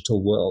a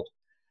digital world.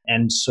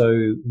 And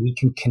so we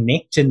can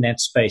connect in that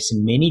space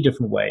in many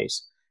different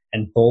ways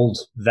and build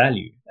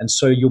value. And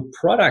so your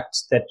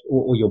product that,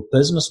 or your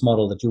business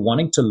model that you're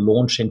wanting to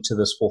launch into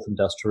this fourth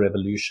industrial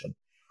revolution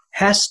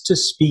has to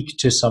speak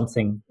to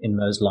something in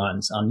those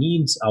lines, our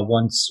needs, our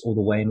wants, or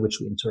the way in which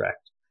we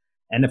interact.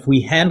 And if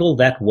we handle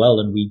that well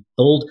and we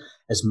build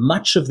as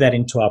much of that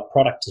into our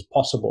product as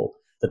possible,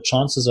 the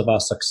chances of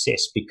our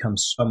success become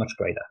so much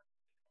greater.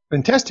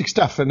 Fantastic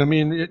stuff. And I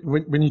mean,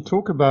 when you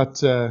talk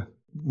about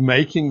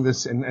making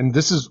this, and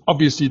this is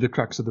obviously the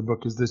crux of the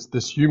book, is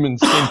this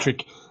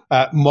human-centric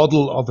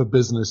model of a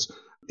business.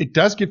 It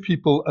does give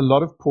people a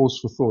lot of pause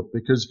for thought,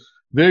 because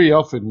very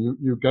often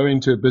you go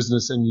into a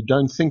business and you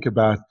don't think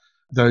about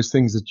those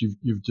things that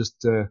you've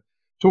just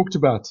talked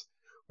about.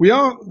 We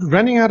are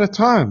running out of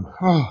time.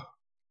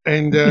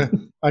 And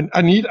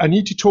I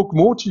need to talk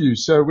more to you.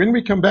 So when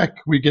we come back,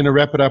 we're going to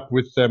wrap it up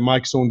with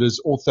Mike Saunders,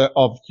 author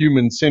of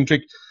Human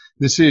Centric.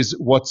 This is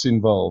What's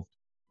Involved.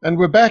 And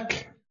we're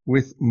back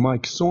with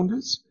Mike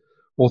Saunders,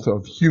 author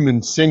of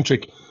Human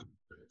Centric.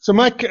 So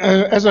Mike,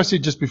 as I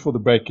said just before the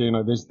break,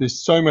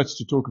 there's so much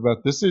to talk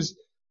about. This is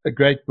a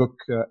great book.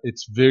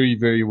 It's very,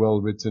 very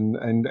well written,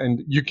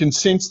 and you can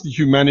sense the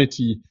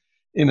humanity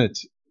in it.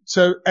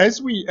 So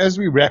as we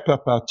wrap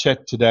up our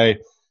chat today,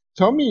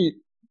 tell me,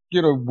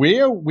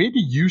 where do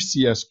you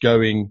see us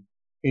going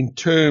in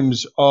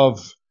terms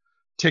of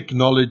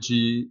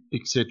technology,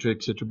 et cetera,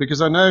 et cetera?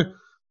 Because I know,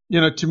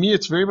 to me,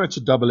 it's very much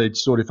a double-edged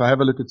sword. If I have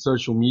a look at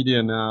social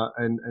media now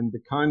and the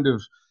kind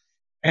of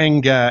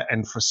anger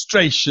and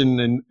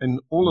frustration and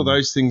all of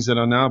those things that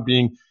are now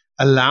being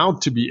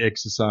allowed to be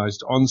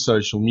exercised on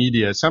social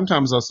media,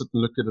 sometimes I'll sit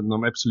and look at it and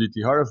I'm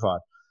absolutely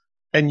horrified.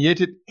 And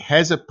yet it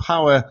has a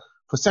power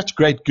for such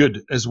great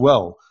good as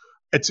well.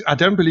 I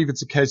don't believe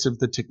it's a case of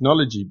the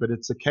technology, but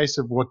it's a case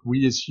of what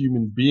we as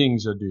human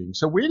beings are doing.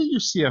 So where do you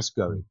see us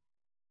going?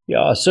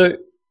 Yeah, so,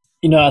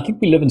 I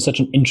think we live in such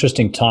an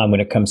interesting time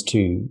when it comes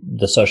to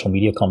the social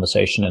media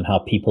conversation and how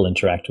people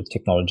interact with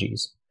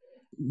technologies.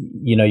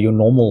 Your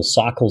normal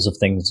cycles of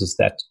things is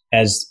that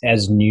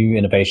as new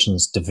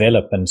innovations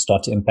develop and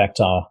start to impact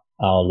our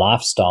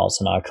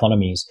lifestyles and our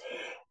economies,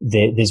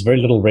 there's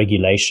very little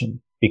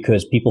regulation,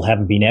 because people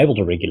haven't been able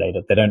to regulate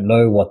it. They don't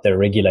know what they're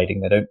regulating.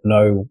 They don't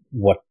know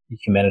what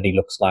humanity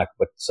looks like,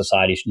 what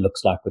society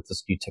looks like with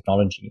this new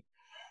technology.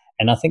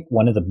 And I think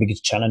one of the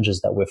biggest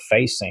challenges that we're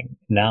facing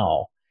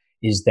now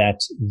is that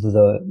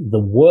the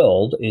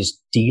world is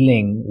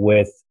dealing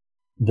with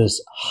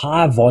this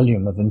high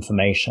volume of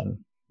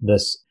information,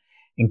 this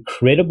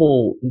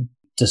incredible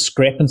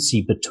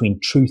discrepancy between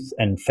truth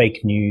and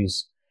fake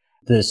news,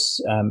 this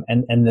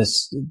and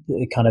this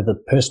kind of the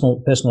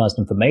personalized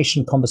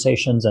information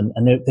conversations, and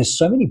there's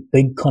so many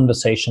big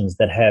conversations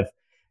that have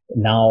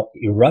now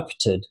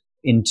erupted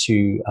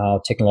into our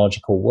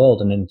technological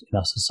world and in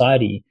our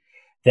society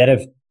that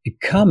have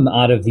become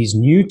out of these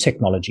new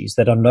technologies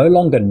that are no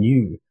longer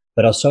new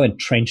but are so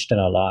entrenched in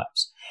our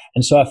lives.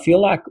 And so I feel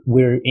like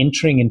we're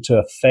entering into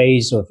a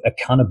phase of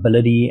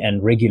accountability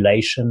and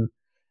regulation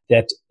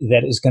that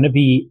is going to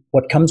be,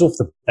 what comes off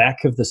the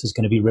back of this is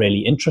going to be really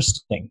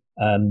interesting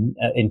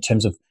in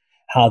terms of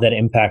how that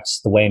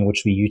impacts the way in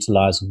which we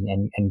utilize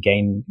and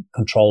gain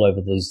control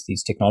over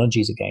these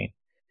technologies again.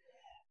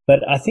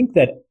 But I think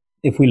that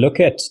if we look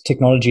at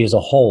technology as a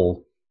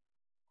whole,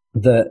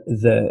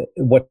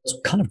 what's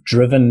kind of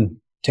driven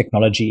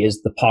technology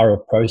is the power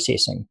of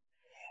processing,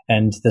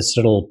 and this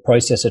little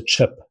processor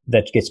chip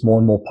that gets more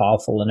and more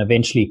powerful, and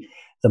eventually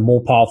the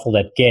more powerful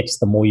that gets,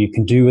 the more you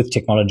can do with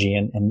technology,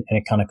 and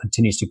it kind of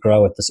continues to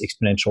grow at this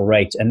exponential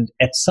rate. And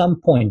at some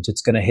point,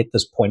 it's going to hit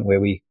this point where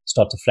we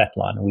start to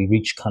flatline and we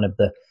reach kind of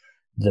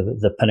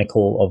the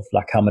pinnacle of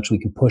like how much we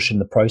can push in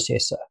the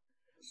processor.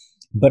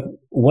 But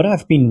what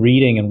I've been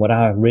reading and what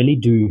I really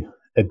do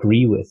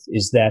agree with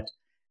is that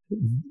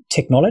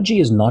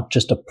technology is not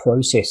just a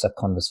processor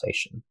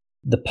conversation.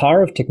 The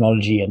power of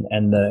technology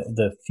and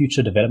the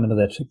future development of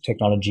that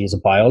technology is a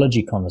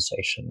biology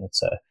conversation.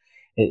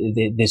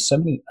 There's so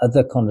many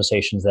other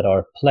conversations that are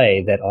at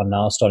play that are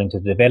now starting to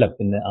develop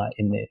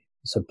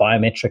so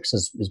biometrics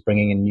is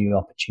bringing in new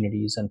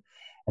opportunities, and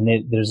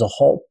there's a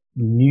whole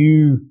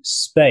new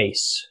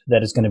space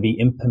that is going to be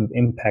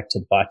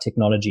impacted by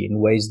technology in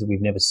ways that we've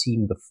never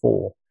seen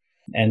before.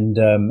 And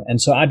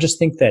so I just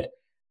think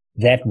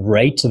that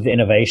rate of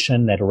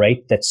innovation,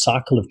 that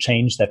cycle of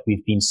change that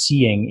we've been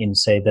seeing in,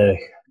 say, the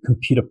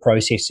computer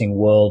processing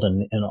world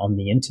and on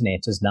the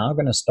internet is now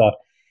going to start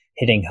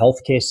hitting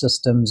healthcare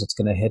systems. It's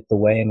going to hit the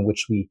way in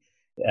which we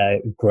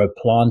grow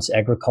plants,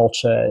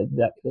 agriculture.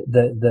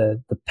 The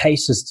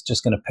pace is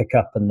just going to pick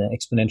up, and the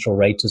exponential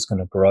rate is going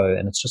to grow,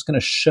 and it's just going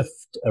to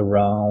shift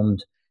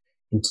around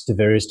into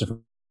various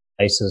different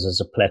places as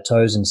it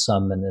plateaus in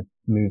some and it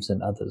moves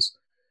in others.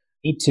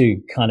 We need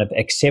to kind of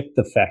accept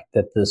the fact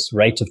that this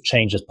rate of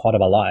change is part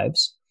of our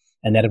lives,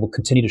 and that it will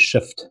continue to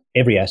shift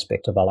every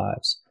aspect of our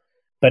lives.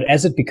 But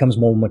as it becomes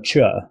more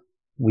mature,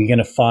 we're going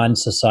to find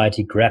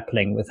society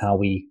grappling with how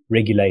we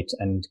regulate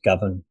and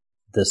govern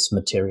this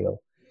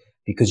material,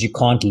 because you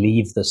can't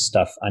leave this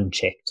stuff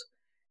unchecked.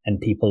 And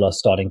people are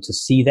starting to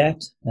see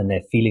that, and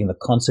they're feeling the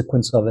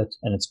consequence of it,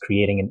 and it's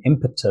creating an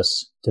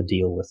impetus to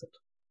deal with it.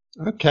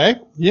 Okay,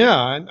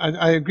 yeah,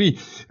 I agree.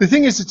 The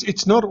thing is,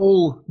 it's not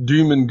all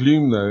doom and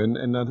gloom though,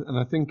 and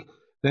I think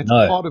that's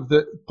part of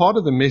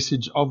the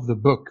message of the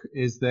book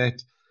is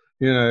that,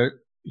 you know,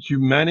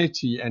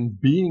 humanity and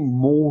being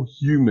more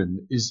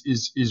human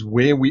is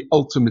where we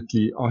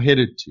ultimately are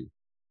headed to.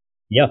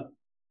 Yeah,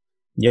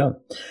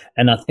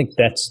 and I think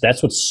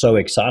that's what's so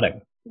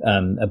exciting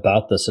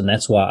about this, and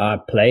that's why I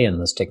play in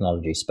this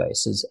technology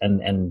space,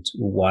 and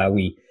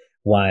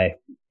why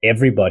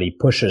everybody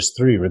pushes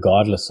through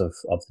regardless of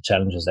the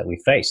challenges that we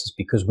face, is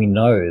because we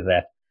know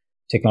that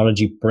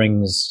technology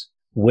brings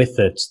with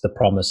it the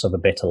promise of a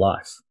better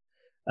life.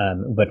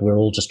 But we're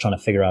all just trying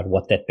to figure out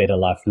what that better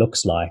life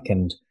looks like,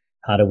 and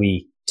how do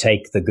we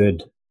take the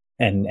good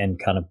and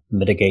kind of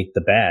mitigate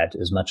the bad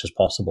as much as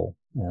possible.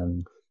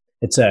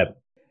 It's a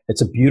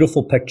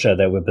beautiful picture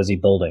that we're busy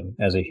building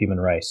as a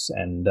human race,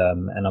 and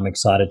I'm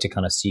excited to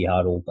kind of see how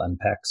it all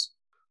unpacks.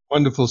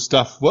 Wonderful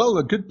stuff. Well,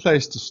 a good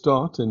place to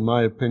start, in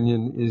my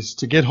opinion, is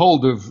to get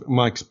hold of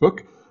Mike's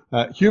book,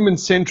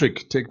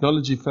 Human-Centric: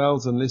 Technology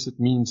Fails Unless It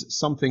Means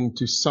Something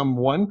to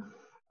Someone.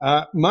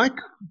 Mike,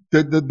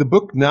 the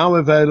book now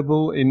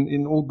available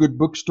in all good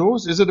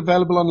bookstores. Is it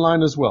available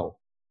online as well?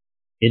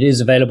 It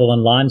is available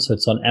online, so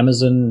it's on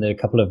Amazon. There are a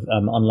couple of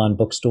online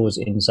bookstores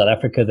in South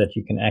Africa that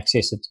you can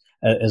access it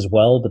as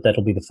well, but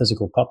that'll be the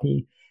physical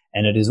copy,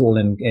 and it is all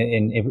in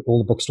all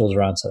the bookstores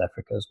around South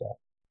Africa as well.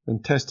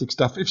 Fantastic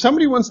stuff. If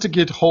somebody wants to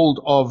get hold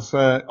of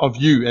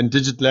you and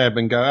DigitLab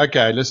and go,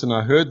 okay, listen,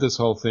 I heard this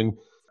whole thing.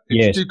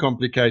 It's too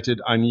complicated.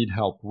 I need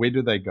help. Where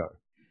do they go?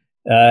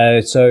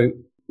 So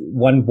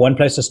one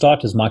place to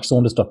start is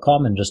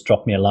mikesaunders.com, and just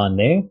drop me a line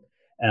there.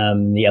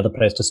 The other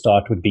place to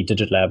start would be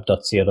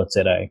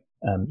digitlab.co.za.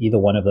 Either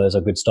one of those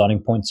are good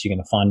starting points. You're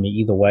going to find me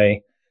either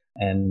way.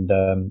 And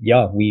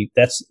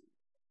that's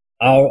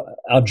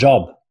our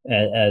job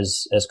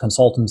as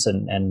consultants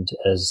and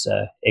as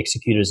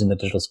executors in the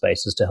digital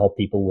space, is to help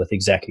people with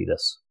exactly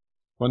this.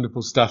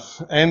 Wonderful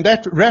stuff. And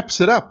that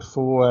wraps it up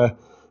for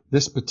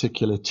this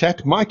particular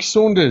chat. Mike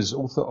Saunders,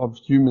 author of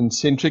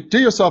Human-Centric. Do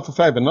yourself a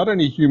favor, not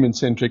only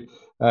Human-Centric,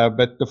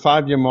 but the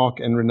 5-year mark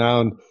and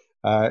renowned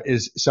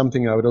is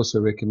something I would also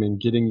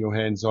recommend getting your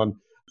hands on.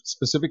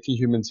 Specifically,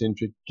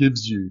 Human-Centric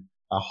gives you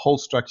a whole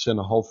structure and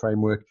a whole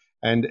framework,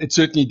 and it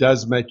certainly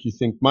does make you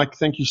think. Mike,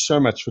 thank you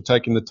so much for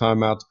taking the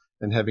time out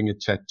and having a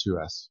chat to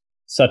us.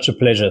 Such a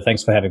pleasure.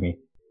 Thanks for having me.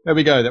 There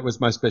we go. That was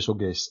my special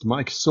guest,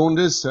 Mike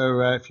Saunders.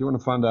 So if you want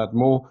to find out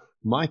more,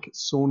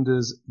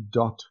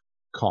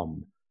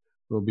 mikesaunders.com.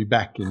 We'll be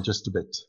back in just a bit.